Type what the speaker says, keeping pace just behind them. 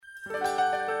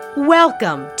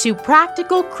Welcome to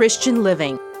Practical Christian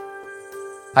Living.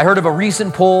 I heard of a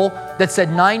recent poll that said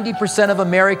 90% of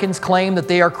Americans claim that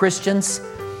they are Christians.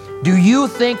 Do you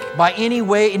think in any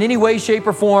way, shape,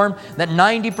 or form that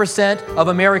 90% of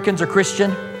Americans are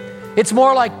Christian? It's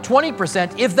more like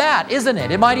 20%, if that, isn't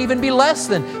it? It might even be less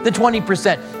than the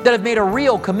 20% that have made a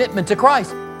real commitment to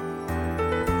Christ.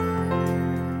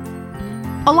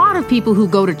 A lot of people who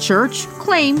go to church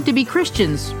claim to be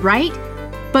Christians, right?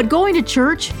 But going to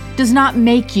church does not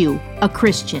make you a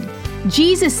Christian.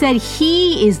 Jesus said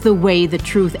He is the way, the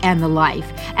truth, and the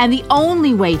life, and the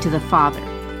only way to the Father.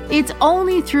 It's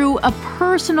only through a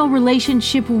personal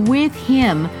relationship with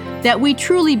Him that we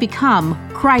truly become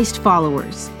Christ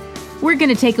followers. We're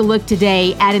going to take a look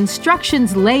today at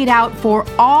instructions laid out for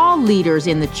all leaders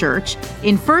in the church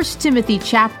in 1 Timothy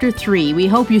chapter 3. We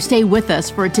hope you stay with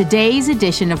us for today's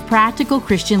edition of Practical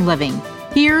Christian Living.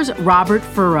 Here's Robert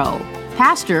Furrow,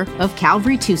 pastor of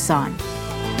Calvary Tucson.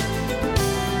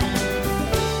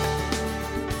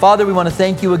 Father, we want to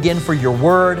thank you again for your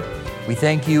word. We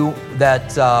thank you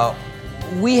that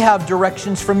we have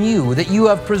directions from you, that you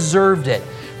have preserved it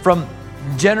from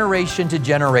generation to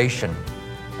generation.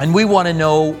 And we want to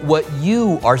know what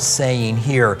you are saying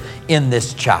here in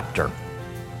this chapter.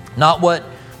 Not what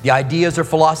the ideas or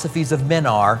philosophies of men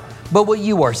are, but what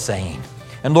you are saying.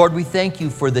 And Lord, we thank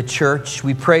you for the church.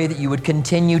 We pray that you would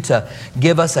continue to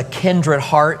give us a kindred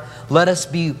heart. Let us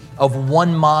be of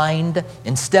one mind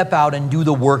and step out and do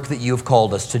the work that you have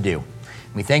called us to do.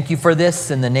 We thank you for this.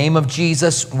 In the name of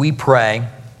Jesus, we pray.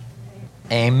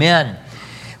 Amen.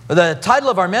 The title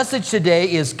of our message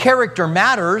today is Character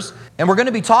Matters, and we're going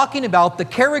to be talking about the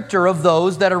character of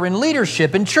those that are in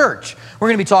leadership in church. We're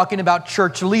going to be talking about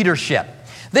church leadership.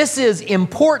 This is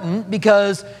important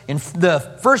because in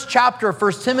the first chapter of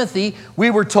 1 Timothy, we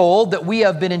were told that we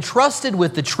have been entrusted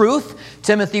with the truth.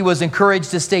 Timothy was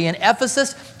encouraged to stay in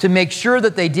Ephesus to make sure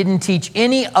that they didn't teach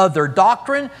any other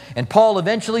doctrine. And Paul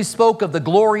eventually spoke of the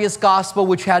glorious gospel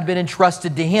which had been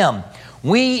entrusted to him.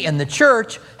 We in the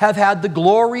church have had the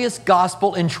glorious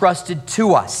gospel entrusted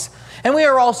to us. And we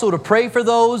are also to pray for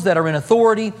those that are in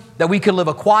authority, that we can live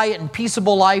a quiet and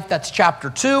peaceable life. That's chapter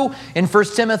 2 in 1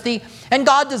 Timothy. And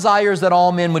God desires that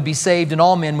all men would be saved and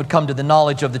all men would come to the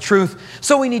knowledge of the truth.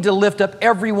 So we need to lift up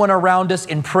everyone around us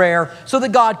in prayer so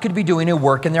that God could be doing a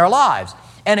work in their lives.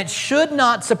 And it should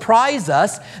not surprise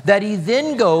us that he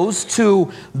then goes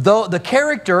to the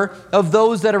character of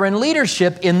those that are in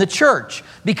leadership in the church,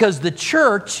 because the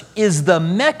church is the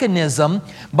mechanism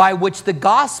by which the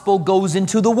gospel goes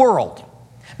into the world.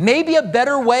 Maybe a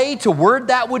better way to word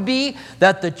that would be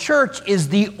that the church is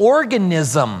the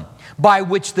organism by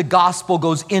which the gospel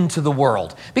goes into the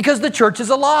world, because the church is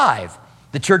alive.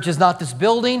 The church is not this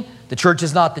building. The church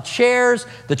is not the chairs.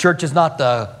 The church is not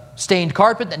the stained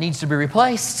carpet that needs to be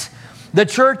replaced. The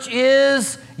church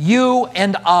is you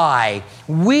and I.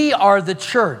 We are the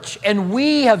church, and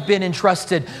we have been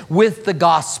entrusted with the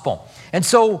gospel. And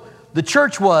so the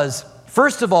church was,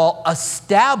 first of all,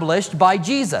 established by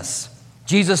Jesus.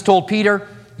 Jesus told Peter,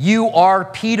 "You are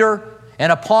Peter,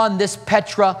 and upon this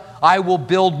Petra I will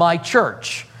build my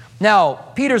church." Now,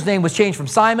 Peter's name was changed from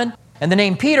Simon, and the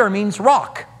name Peter means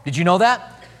rock. Did you know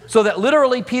that? So that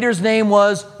literally Peter's name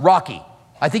was Rocky.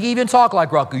 I think he even talked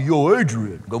like Rocky. "Yo,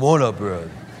 Adrian, come on up, bro."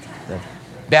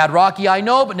 Bad Rocky, I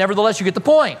know, but nevertheless, you get the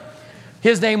point.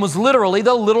 His name was literally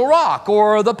the little rock,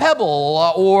 or the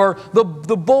pebble, or the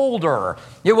boulder.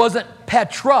 It wasn't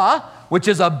Petra, which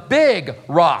is a big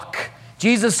rock.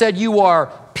 Jesus said, "You are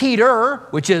Peter,"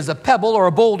 which is a pebble or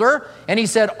a boulder, and he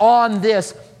said, "On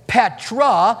this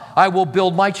Petra, I will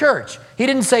build my church." He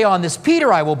didn't say, "On this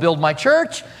Peter, I will build my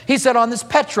church." He said, "On this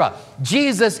Petra."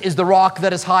 Jesus is the rock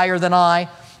that is higher than I,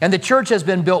 and the church has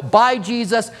been built by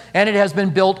Jesus, and it has been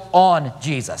built on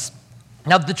Jesus.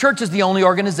 Now, the church is the only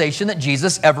organization that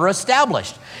Jesus ever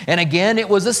established. And again, it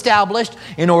was established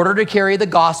in order to carry the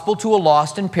gospel to a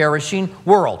lost and perishing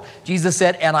world. Jesus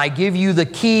said, "And I give you the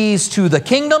keys to the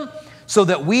kingdom," so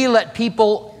that we let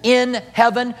people in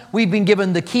heaven. We've been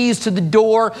given the keys to the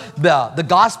door, the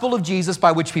gospel of Jesus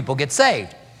by which people get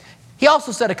saved. He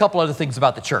also said a couple other things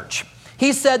about the church.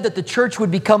 He said that the church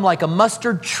would become like a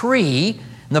mustard tree,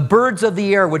 and the birds of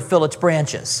the air would fill its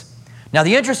branches. Now,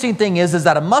 the interesting thing is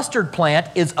that a mustard plant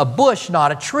is a bush,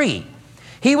 not a tree.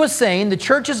 He was saying the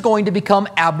church is going to become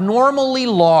abnormally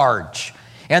large,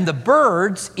 and the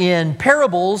birds in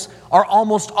parables are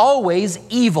almost always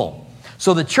evil.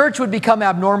 So the church would become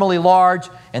abnormally large,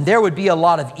 and there would be a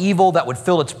lot of evil that would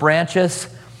fill its branches.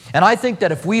 And I think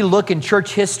that if we look in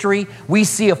church history, we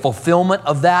see a fulfillment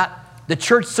of that. The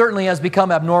church certainly has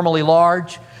become abnormally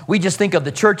large. We just think of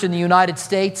the church in the United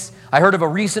States. I heard of a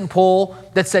recent poll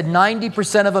that said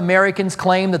 90% of Americans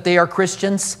claim that they are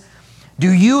Christians.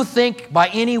 Do you think by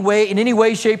in any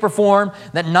way, shape, or form,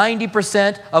 that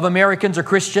 90% of Americans are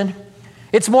Christian?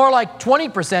 It's more like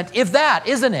 20%, if that,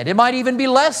 isn't it? It might even be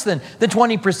less than the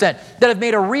 20% that have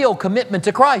made a real commitment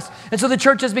to Christ. And so the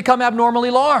church has become abnormally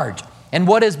large. And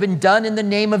what has been done in the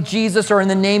name of Jesus or in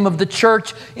the name of the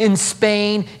church in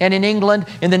Spain and in England,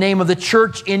 in the name of the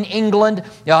church in England,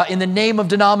 in the name of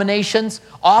denominations,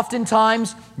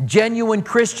 oftentimes genuine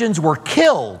Christians were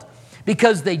killed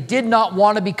because they did not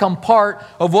want to become part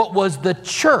of what was the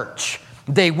church.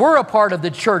 They were a part of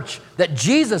the church that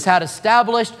Jesus had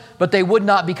established, but they would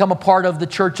not become a part of the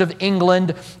Church of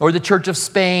England or the Church of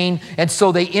Spain, and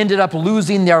so they ended up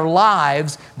losing their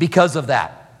lives because of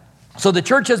that. So the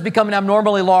church has become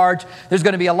abnormally large. There's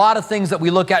going to be a lot of things that we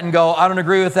look at and go, I don't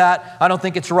agree with that. I don't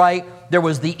think it's right. There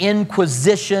was the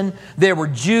Inquisition. There were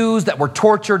Jews that were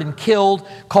tortured and killed,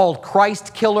 called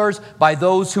Christ killers by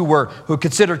those who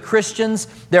considered Christians.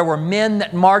 There were men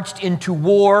that marched into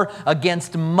war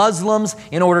against Muslims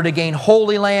in order to gain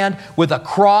Holy Land with a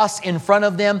cross in front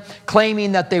of them,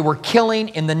 claiming that they were killing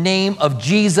in the name of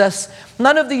Jesus.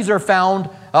 None of these are found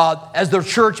as the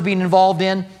church being involved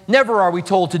in. Never are we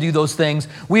told to do those things.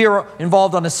 We are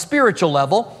involved on a spiritual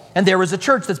level, and there is a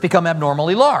church that's become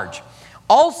abnormally large.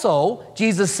 Also,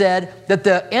 Jesus said that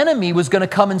the enemy was going to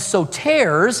come and sow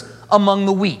tares among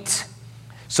the wheat.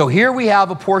 So here we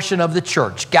have a portion of the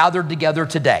church gathered together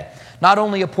today. Not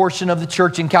only a portion of the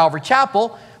church in Calvary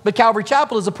Chapel, but Calvary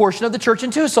Chapel is a portion of the church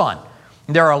in Tucson.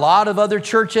 There are a lot of other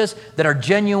churches that are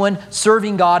genuine,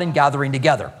 serving God and gathering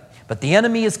together. But the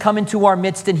enemy has come into our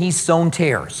midst and he's sown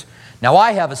tares. Now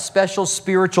I have a special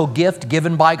spiritual gift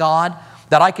given by God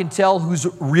that I can tell who's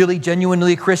really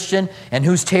genuinely a Christian and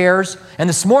who's tares. And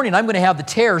this morning I'm going to have the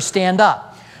tares stand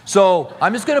up. So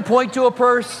I'm just going to point to a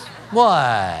person.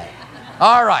 What?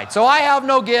 All right, so I have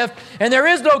no gift, and there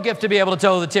is no gift to be able to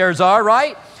tell who the tares are,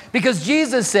 right? Because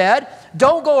Jesus said,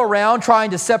 don't go around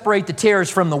trying to separate the tares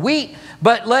from the wheat,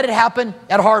 but let it happen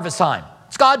at harvest time.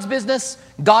 It's God's business.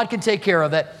 God can take care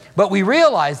of it. But we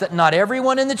realize that not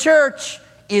everyone in the church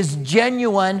is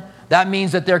genuine. That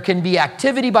means that there can be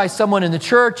activity by someone in the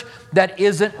church that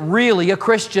isn't really a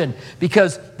Christian,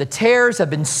 because the tares have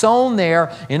been sown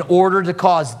there in order to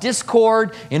cause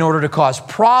discord, in order to cause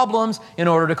problems, in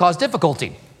order to cause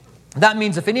difficulty. That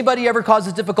means if anybody ever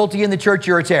causes difficulty in the church,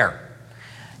 you're a tare.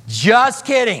 Just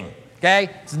kidding, okay?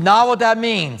 It's not what that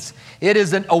means. It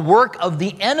is a work of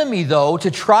the enemy, though,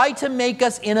 to try to make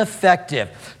us ineffective,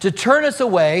 to turn us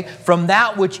away from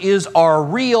that which is our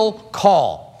real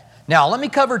call. Now, let me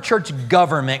cover church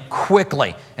government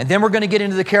quickly, and then we're going to get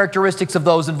into the characteristics of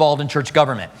those involved in church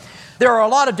government. There are a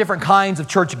lot of different kinds of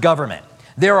church government.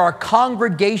 There are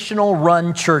congregational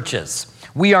run churches.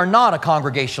 We are not a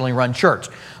congregationally run church.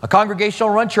 A congregational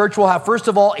run church will have, first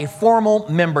of all, a formal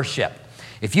membership.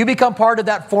 If you become part of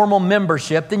that formal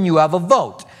membership, then you have a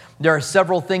vote. There are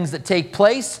several things that take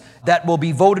place that will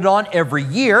be voted on every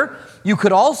year. You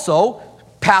could also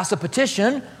pass a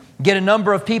petition, get a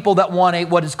number of people that want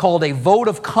what is called a vote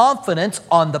of confidence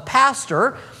on the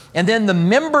pastor, and then the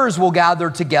members will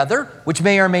gather together, which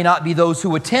may or may not be those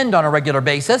who attend on a regular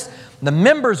basis. The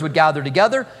members would gather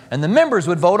together, and the members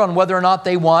would vote on whether or not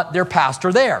they want their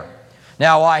pastor there.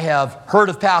 Now, I have heard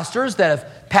of pastors that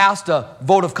have passed a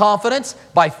vote of confidence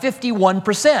by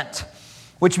 51%.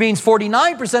 Which means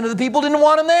 49% of the people didn't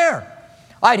want him there.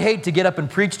 I'd hate to get up and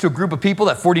preach to a group of people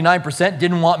that 49%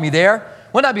 didn't want me there.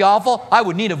 Wouldn't that be awful? I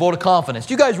would need a vote of confidence.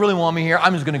 Do you guys really want me here?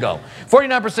 I'm just going to go.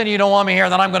 49% of you don't want me here,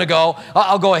 then I'm going to go.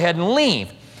 I'll go ahead and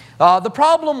leave. The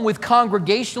problem with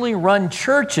congregationally run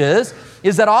churches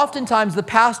is that oftentimes the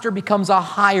pastor becomes a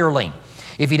hireling.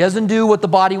 If he doesn't do what the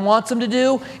body wants him to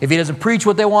do, if he doesn't preach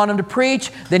what they want him to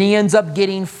preach, then he ends up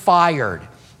getting fired.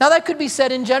 Now that could be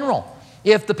said in general.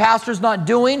 If the pastor's not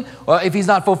doing, or if he's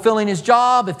not fulfilling his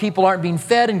job, if people aren't being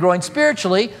fed and growing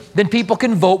spiritually, then people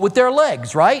can vote with their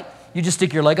legs, right? You just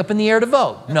stick your leg up in the air to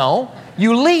vote. No,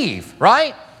 you leave,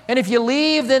 right? And if you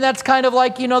leave, then that's kind of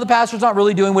like, the pastor's not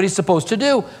really doing what he's supposed to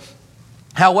do.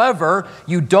 However,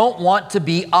 you don't want to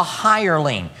be a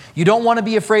hireling. You don't want to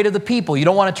be afraid of the people. You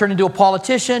don't want to turn into a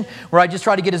politician where I just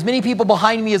try to get as many people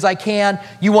behind me as I can.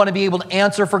 You want to be able to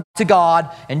answer to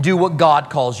God and do what God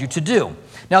calls you to do.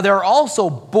 Now, there are also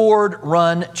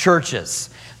board-run churches.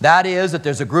 That is, that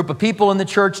there's a group of people in the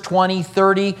church, 20,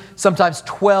 30, sometimes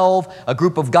 12, a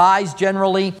group of guys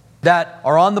generally that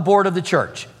are on the board of the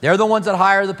church. They're the ones that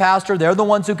hire the pastor. They're the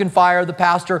ones who can fire the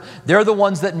pastor. They're the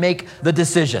ones that make the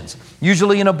decisions.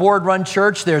 Usually in a board-run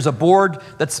church, there's a board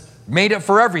that's made it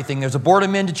for everything. There's a board of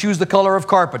men to choose the color of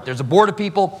carpet. There's a board of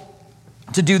people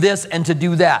to do this and to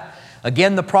do that.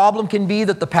 Again, the problem can be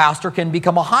that the pastor can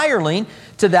become a hireling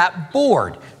to that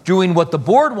board, doing what the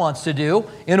board wants to do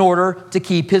in order to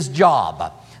keep his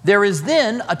job. There is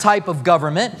then a type of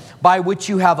government by which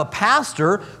you have a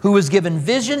pastor who is given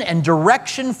vision and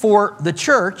direction for the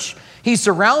church. He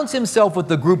surrounds himself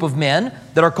with a group of men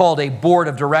that are called a board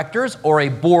of directors or a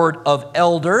board of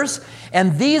elders,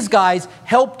 and these guys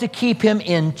help to keep him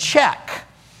in check.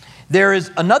 There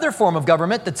is another form of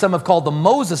government that some have called the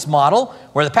Moses model,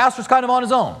 where the pastor's kind of on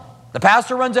his own. The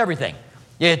pastor runs everything.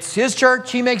 It's his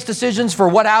church. He makes decisions for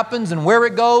what happens and where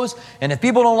it goes, and if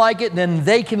people don't like it, then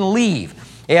they can leave.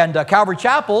 And Calvary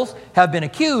chapels have been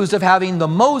accused of having the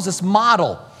Moses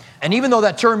model. And even though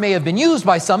that term may have been used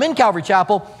by some in Calvary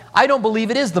Chapel, I don't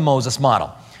believe it is the Moses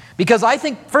model. Because I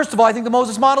think, first of all, I think the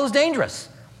Moses model is dangerous.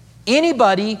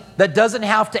 Anybody that doesn't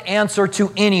have to answer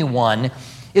to anyone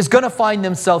is going to find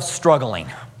themselves struggling.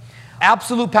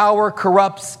 Absolute power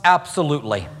corrupts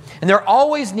absolutely. And there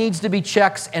always needs to be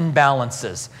checks and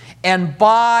balances. And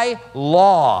by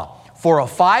law, for a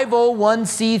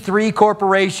 501c3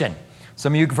 corporation,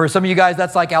 for some of you guys,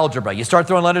 that's like algebra. You start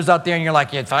throwing letters out there and you're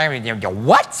like,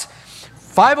 what?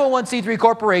 501c3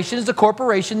 corporation is a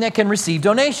corporation that can receive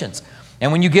donations.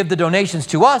 And when you give the donations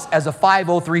to us as a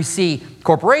 503c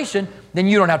corporation, then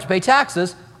you don't have to pay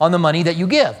taxes on the money that you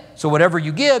give. So whatever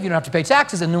you give, you don't have to pay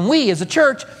taxes. And then we as a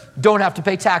church don't have to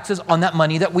pay taxes on that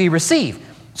money that we receive.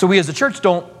 So we as a church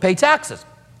don't pay taxes.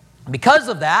 Because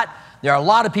of that, there are a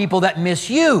lot of people that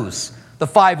misuse the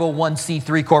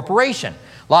 501c3 corporation.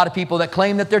 A lot of people that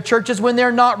claim that they're churches when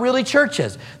they're not really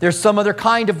churches. There's some other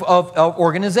kind of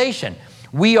organization.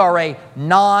 We are a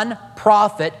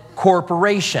non-profit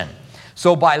corporation.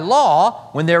 So by law,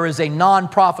 when there is a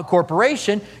non-profit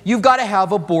corporation, you've got to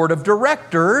have a board of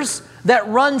directors that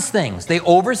runs things. They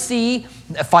oversee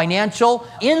financial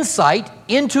insight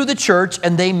into the church,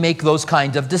 and they make those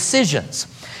kinds of decisions.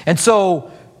 And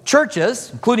so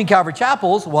churches, including Calvary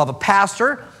chapels, will have a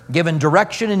pastor given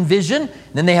direction and vision.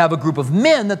 Then they have a group of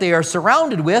men that they are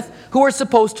surrounded with who are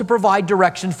supposed to provide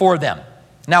direction for them.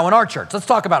 Now in our church, let's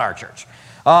talk about our church.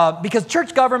 Because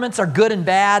church governments are good and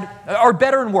bad, or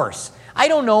better and worse. I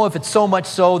don't know if it's so much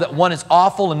so that one is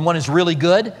awful and one is really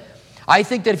good. I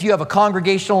think that if you have a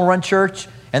congregational run church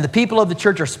and the people of the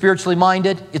church are spiritually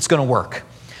minded, it's going to work.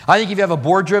 I think if you have a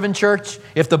board-driven church,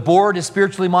 if the board is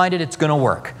spiritually minded, it's going to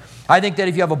work. I think that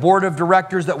if you have a board of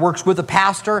directors that works with a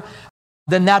pastor,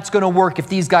 then that's going to work if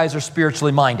these guys are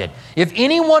spiritually minded. If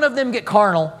any one of them get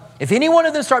carnal, if any one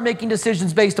of them start making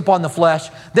decisions based upon the flesh,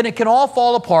 then it can all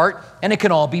fall apart and it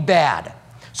can all be bad.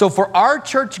 So for our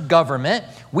church government,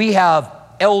 we have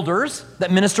elders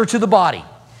that minister to the body.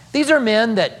 These are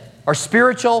men that are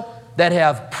spiritual, that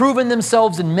have proven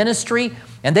themselves in ministry,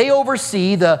 and they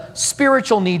oversee the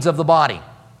spiritual needs of the body.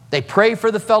 They pray for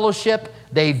the fellowship,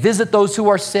 they visit those who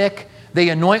are sick, they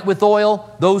anoint with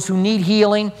oil those who need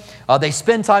healing. They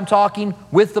spend time talking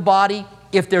with the body.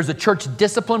 If there's a church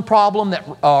discipline problem that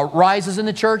rises in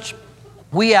the church,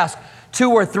 we ask 2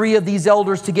 or 3 of these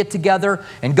elders to get together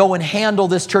and go and handle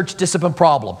this church discipline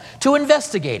problem, to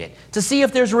investigate it, to see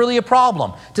if there's really a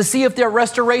problem, to see if their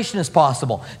restoration is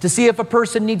possible, to see if a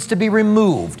person needs to be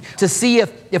removed, to see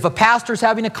if a pastor's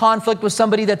having a conflict with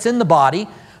somebody that's in the body,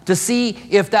 to see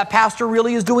if that pastor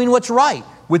really is doing what's right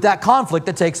with that conflict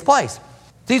that takes place.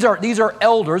 These are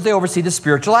elders. They oversee the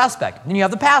spiritual aspect. Then you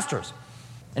have the pastors.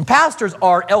 And pastors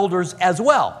are elders as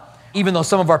well, even though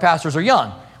some of our pastors are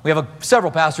young. We have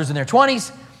several pastors in their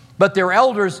 20s, but they're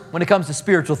elders when it comes to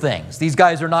spiritual things. These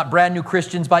guys are not brand new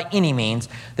Christians by any means.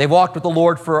 They've walked with the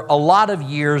Lord for a lot of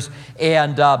years,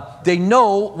 and they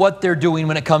know what they're doing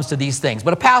when it comes to these things.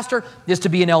 But a pastor is to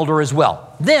be an elder as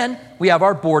well. Then we have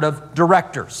our board of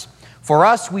directors. For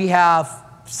us, we have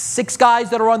 6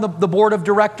 guys that are on the board of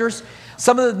directors.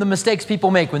 Some of the mistakes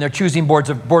people make when they're choosing board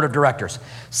of directors.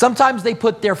 Sometimes they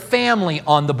put their family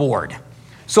on the board.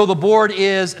 So the board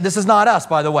is, this is not us,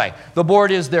 by the way. The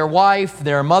board is their wife,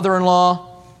 their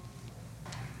mother-in-law.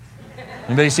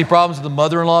 Anybody see problems with the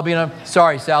mother-in-law being on?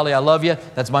 Sorry, Sally, I love you.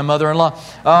 That's my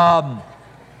mother-in-law.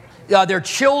 Their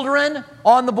children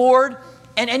on the board.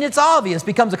 And it's obvious,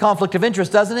 becomes a conflict of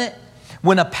interest, doesn't it?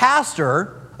 When a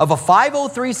pastor of a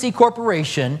 503c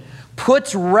corporation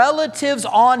puts relatives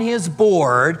on his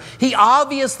board, he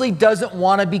obviously doesn't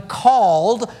want to be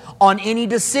called on any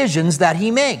decisions that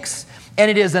he makes. And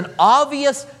it is an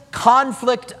obvious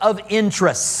conflict of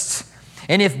interest.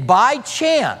 And if by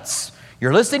chance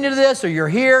you're listening to this or you're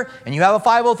here and you have a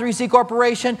 503c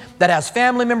corporation that has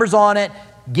family members on it,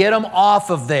 get them off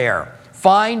of there.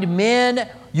 Find men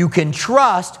you can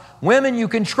trust, women you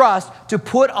can trust to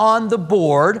put on the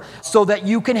board so that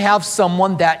you can have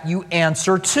someone that you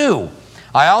answer to.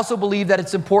 I also believe that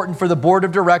it's important for the board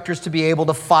of directors to be able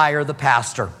to fire the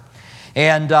pastor.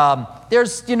 And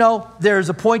there's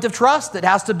a point of trust that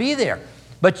has to be there.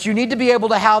 But you need to be able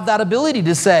to have that ability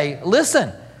to say,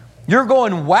 listen, you're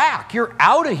going whack, you're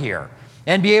out of here,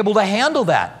 and be able to handle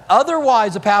that.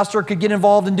 Otherwise, a pastor could get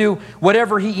involved and do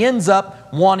whatever he ends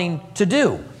up wanting to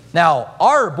do. Now,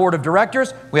 our board of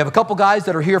directors, we have a couple guys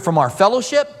that are here from our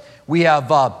fellowship. We have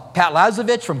Pat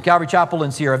Lazovich from Calvary Chapel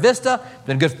in Sierra Vista,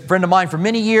 been a good friend of mine for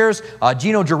many years,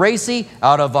 Gino Geraci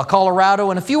out of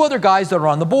Colorado, and a few other guys that are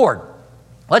on the board.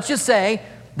 Let's just say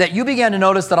that you began to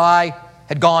notice that I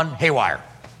had gone haywire.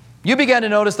 You began to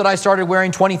notice that I started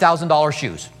wearing $20,000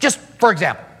 shoes, just for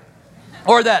example.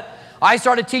 Or that I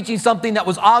started teaching something that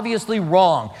was obviously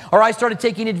wrong. Or I started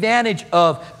taking advantage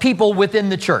of people within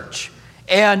the church.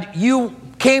 And you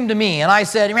came to me and I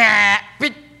said,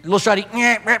 little shuddy,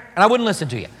 and I wouldn't listen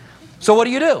to you. So what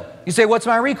do? You say, what's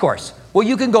my recourse? Well,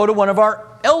 you can go to one of our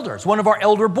elders, one of our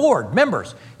elder board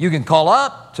members. You can call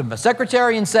up to the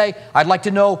secretary and say, I'd like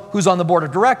to know who's on the board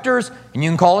of directors, and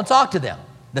you can call and talk to them.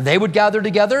 Then they would gather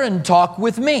together and talk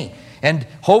with me. And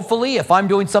hopefully, if I'm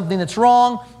doing something that's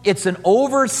wrong, it's an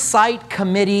oversight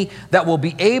committee that will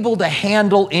be able to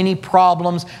handle any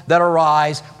problems that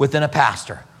arise within a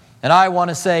pastor. And I want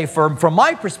to say, from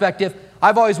my perspective,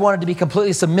 I've always wanted to be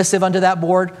completely submissive unto that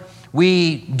board.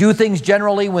 We do things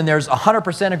generally when there's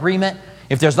 100% agreement.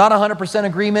 If there's not 100%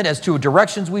 agreement as to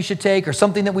directions we should take or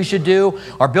something that we should do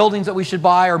or buildings that we should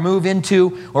buy or move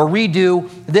into or redo,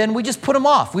 then we just put them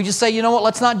off. We just say, you know what,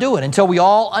 let's not do it until we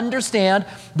all understand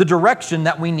the direction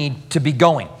that we need to be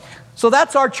going. So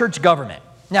that's our church government.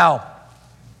 Now,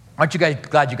 aren't you guys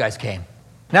glad you guys came?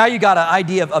 Now you got an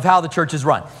idea of how the church is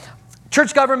run.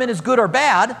 Church government is good or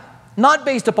bad, not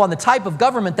based upon the type of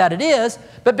government that it is,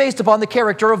 but based upon the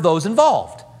character of those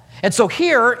involved. And so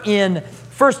here in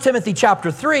 1 Timothy chapter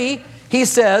 3, he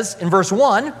says in verse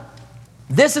 1,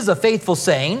 this is a faithful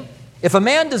saying, if a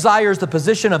man desires the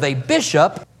position of a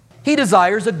bishop, he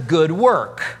desires a good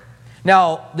work.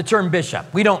 Now, the term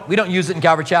bishop, we don't use it in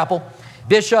Calvary Chapel.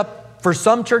 Bishop, for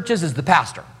some churches, is the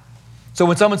pastor. So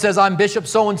when someone says, I'm bishop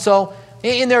so-and-so,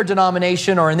 in their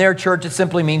denomination or in their church, it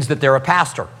simply means that they're a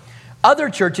pastor. Other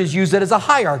churches use it as a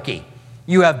hierarchy.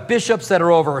 You have bishops that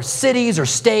are over cities or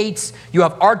states. You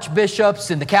have archbishops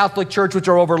in the Catholic Church, which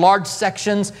are over large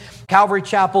sections. Calvary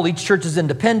Chapel, each church is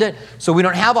independent, so we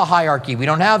don't have a hierarchy. We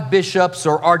don't have bishops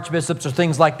or archbishops or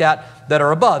things like that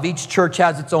are above. Each church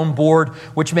has its own board,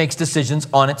 which makes decisions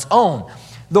on its own.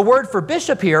 The word for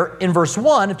bishop here in verse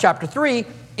 1 of chapter 3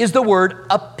 is the word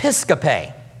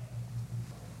episcope.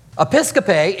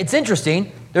 Episcope, it's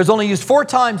interesting, there's only used 4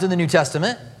 times in the New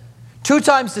Testament. 2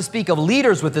 times to speak of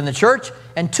leaders within the church,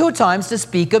 and 2 times to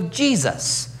speak of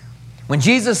Jesus. When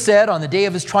Jesus said on the day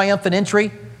of his triumphant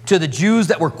entry to the Jews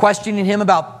that were questioning him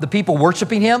about the people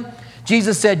worshiping him,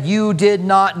 Jesus said, you did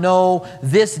not know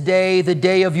this day, the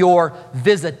day of your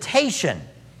visitation.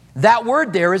 That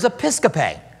word there is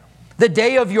episcope, the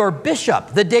day of your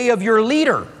bishop, the day of your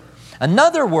leader. In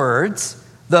other words,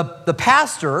 the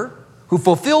pastor who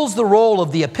fulfills the role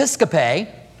of the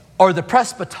episcope, or the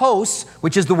presbytos,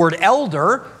 which is the word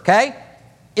elder, okay,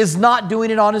 is not doing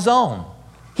it on his own.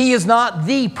 He is not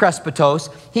the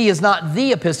presbytos. He is not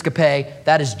the episcope.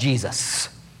 That is Jesus.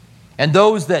 And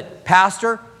those that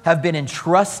pastor have been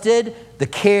entrusted the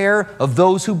care of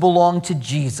those who belong to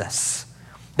Jesus.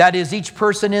 That is, each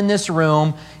person in this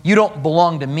room, you don't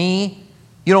belong to me.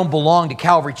 You don't belong to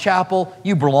Calvary Chapel.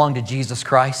 You belong to Jesus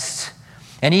Christ.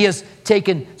 And he has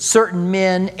taken certain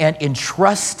men and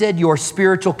entrusted your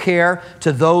spiritual care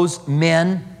to those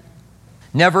men.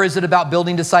 Never is it about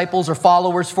building disciples or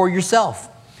followers for yourself.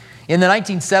 In the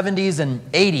 1970s and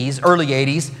 80s, early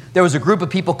 80s, there was a group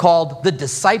of people called the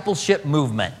discipleship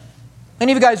movement.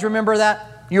 Any of you guys remember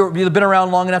that? You've been around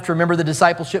long enough to remember the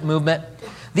discipleship movement?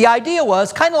 The idea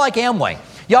was kind of like Amway.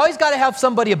 You always got to have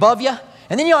somebody above you,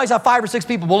 and then you always have 5 or 6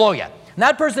 people below you. And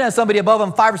that person has somebody above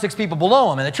them, 5 or 6 people below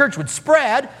them, and the church would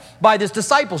spread by this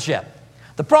discipleship.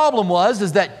 The problem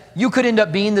is that you could end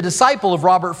up being the disciple of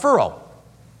Robert Furrow.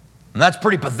 And that's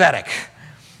pretty pathetic.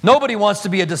 Nobody wants to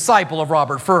be a disciple of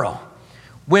Robert Furrow.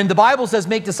 When the Bible says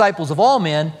make disciples of all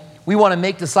men, we want to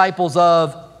make disciples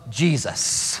of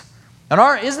Jesus. And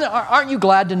aren't you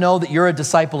glad to know that you're a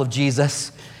disciple of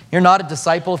Jesus? You're not a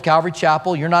disciple of Calvary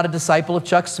Chapel. You're not a disciple of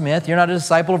Chuck Smith. You're not a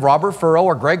disciple of Robert Furrow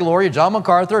or Greg Laurie or John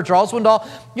MacArthur or Charles Swindoll.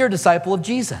 You're a disciple of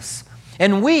Jesus.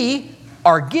 And we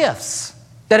are gifts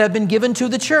that have been given to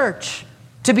the church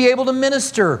to be able to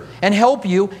minister and help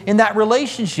you in that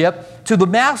relationship to the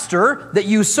master that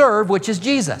you serve, which is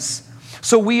Jesus.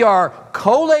 So we are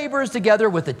co-laborers together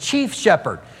with the chief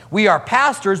shepherd. We are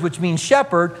pastors, which means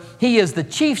shepherd. He is the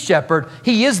chief shepherd.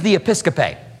 He is the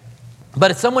episcope.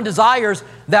 But if someone desires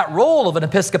that role of an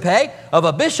episcope, of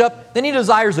a bishop, then he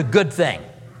desires a good thing.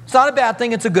 It's not a bad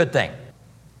thing, it's a good thing.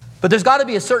 But there's got to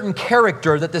be a certain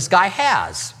character that this guy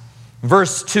has.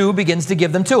 Verse 2 begins to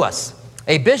give them to us.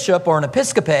 A bishop or an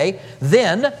episcope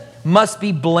then must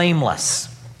be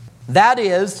blameless. That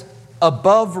is,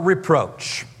 above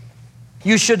reproach.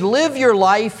 You should live your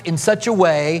life in such a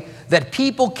way that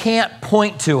people can't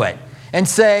point to it and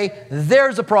say,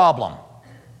 there's a problem.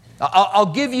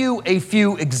 I'll give you a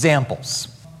few examples.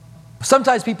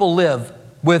 Sometimes people live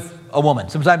with a woman.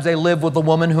 Sometimes they live with a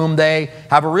woman whom they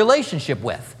have a relationship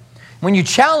with. When you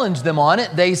challenge them on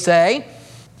it, they say,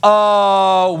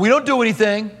 we don't do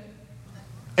anything,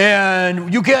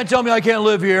 and you can't tell me I can't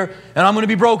live here, and I'm going to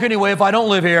be broke anyway if I don't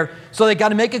live here. So they got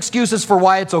to make excuses for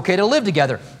why it's okay to live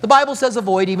together. The Bible says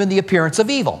avoid even the appearance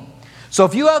of evil. So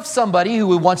if you have somebody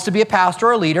who wants to be a pastor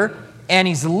or a leader, and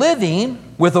he's living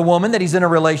with a woman that he's in a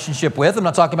relationship with, I'm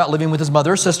not talking about living with his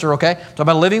mother or sister, okay? I'm talking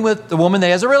about living with the woman that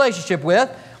he has a relationship with,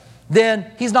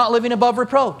 then he's not living above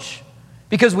reproach.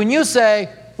 Because when you say,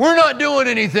 we're not doing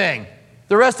anything,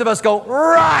 the rest of us go,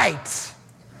 right.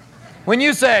 When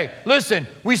you say, listen,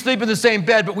 we sleep in the same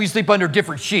bed, but we sleep under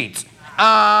different sheets.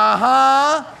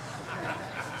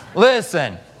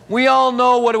 Listen, we all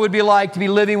know what it would be like to be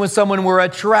living with someone we're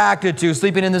attracted to,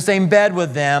 sleeping in the same bed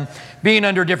with them, being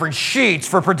under different sheets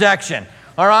for protection.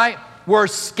 All right? We're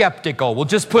skeptical. We'll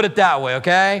just put it that way,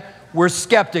 okay? We're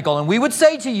skeptical. And we would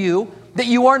say to you that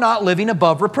you are not living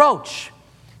above reproach.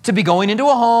 To be going into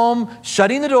a home,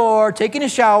 shutting the door, taking a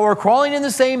shower, crawling in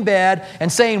the same bed,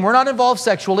 and saying we're not involved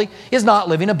sexually is not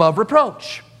living above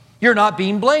reproach. You're not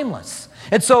being blameless.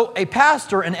 And so a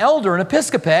pastor, an elder, an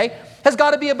episcope has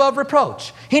got to be above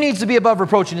reproach. He needs to be above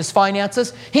reproach in his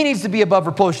finances. He needs to be above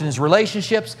reproach in his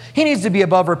relationships. He needs to be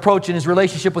above reproach in his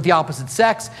relationship with the opposite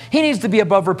sex. He needs to be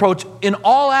above reproach in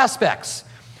all aspects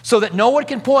so that no one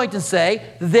can point and say,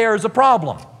 there's a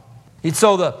problem. And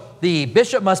so the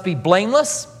bishop must be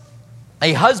blameless,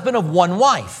 a husband of one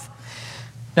wife.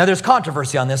 Now there's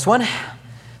controversy on this one.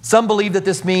 Some believe that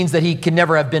this means that he can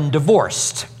never have been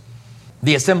divorced.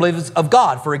 The Assembly of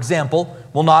God, for example,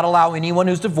 will not allow anyone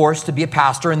who's divorced to be a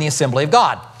pastor in the Assembly of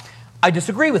God. I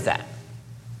disagree with that.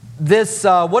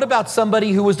 What about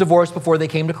somebody who was divorced before they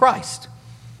came to Christ?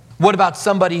 What about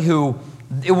somebody who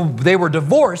they were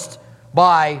divorced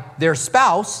by their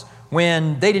spouse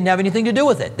when they didn't have anything to do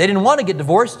with it? They didn't want to get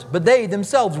divorced, but they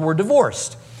themselves were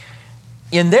divorced.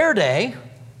 In their day,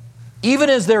 even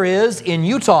as there is in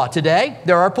Utah today,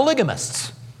 there are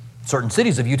polygamists. Certain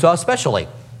cities of Utah especially.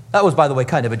 That was, by the way,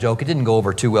 kind of a joke. It didn't go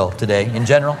over too well today in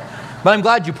general. But I'm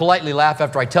glad you politely laugh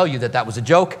after I tell you that that was a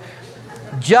joke.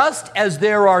 Just as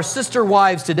there are sister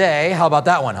wives today, how about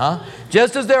that one, huh?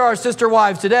 Just as there are sister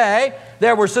wives today,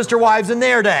 there were sister wives in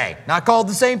their day. Not called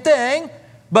the same thing,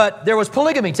 but there was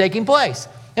polygamy taking place.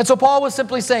 And so Paul was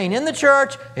simply saying, in the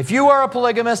church, if you are a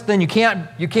polygamist, then you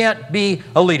can't be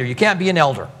a leader. You can't be an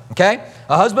elder, okay?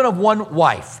 A husband of one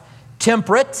wife.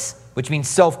 Temperate, which means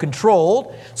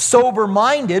self-controlled.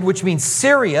 Sober-minded, which means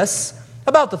serious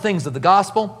about the things of the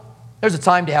gospel. There's a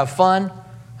time to have fun.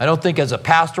 I don't think as a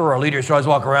pastor or a leader you should always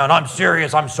walk around, I'm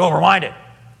serious, I'm sober-minded.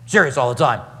 Serious all the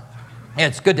time.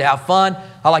 And it's good to have fun.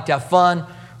 I like to have fun.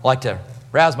 I like to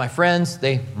razz my friends.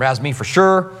 They razz me for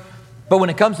sure. But when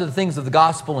it comes to the things of the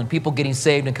gospel and people getting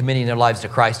saved and committing their lives to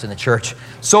Christ in the church,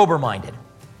 sober-minded.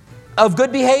 Of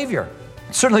good behavior.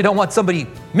 Certainly don't want somebody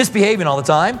misbehaving all the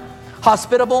time.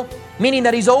 Hospitable, meaning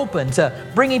that he's open to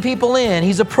bringing people in.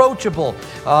 He's approachable,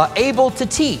 able to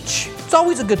teach. It's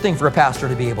always a good thing for a pastor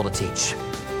to be able to teach.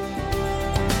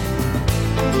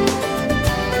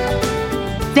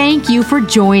 Thank you for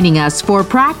joining us for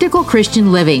Practical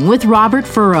Christian Living with Robert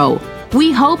Furrow.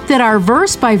 We hope that our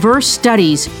verse-by-verse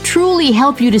studies truly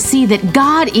help you to see that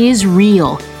God is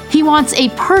real. He wants a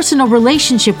personal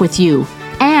relationship with you,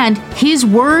 and His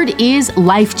Word is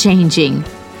life-changing.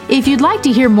 If you'd like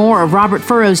to hear more of Robert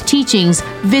Furrow's teachings,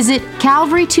 visit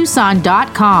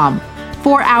calvarytucson.com.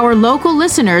 For our local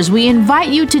listeners, we invite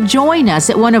you to join us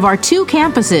at one of our two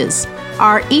campuses.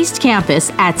 Our East Campus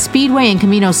at Speedway in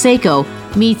Camino Seco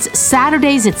meets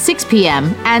Saturdays at 6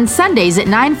 p.m. and Sundays at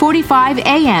 9:45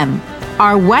 a.m.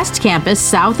 Our West Campus,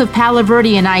 south of Palo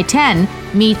Verde and I-10,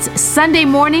 meets Sunday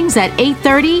mornings at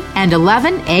 8:30 and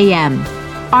 11 a.m.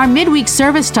 Our midweek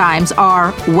service times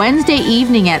are Wednesday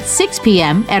evening at 6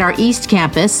 p.m. at our East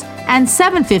Campus and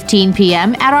 7:15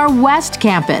 p.m. at our West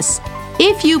Campus.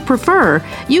 If you prefer,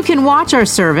 you can watch our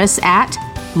service at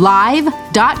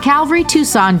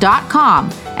live.calvarytucson.com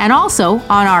and also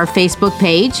on our Facebook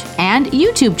page and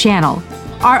YouTube channel.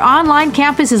 Our online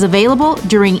campus is available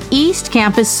during East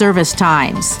Campus service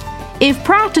times. If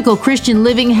Practical Christian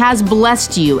Living has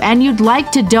blessed you and you'd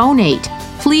like to donate,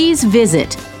 please visit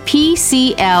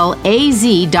PCLAZ.org.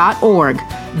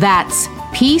 That's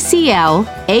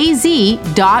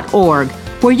PCLAZ.org,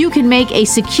 where you can make a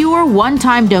secure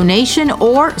one-time donation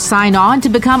or sign on to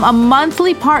become a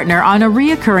monthly partner on a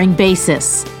reoccurring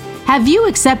basis. Have you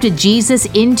accepted Jesus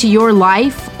into your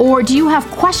life, or do you have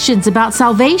questions about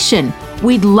salvation?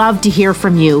 We'd love to hear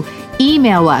from you.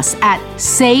 Email us at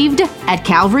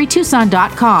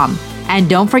saved@calvarytucson.com. And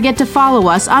don't forget to follow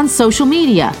us on social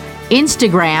media,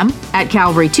 Instagram at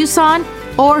Calvary Tucson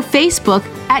or Facebook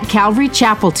at Calvary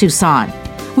Chapel Tucson.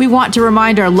 We want to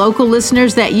remind our local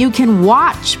listeners that you can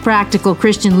watch Practical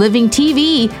Christian Living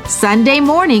TV Sunday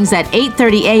mornings at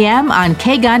 8:30 a.m. on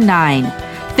KGUN 9.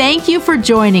 Thank you for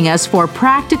joining us for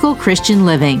Practical Christian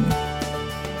Living.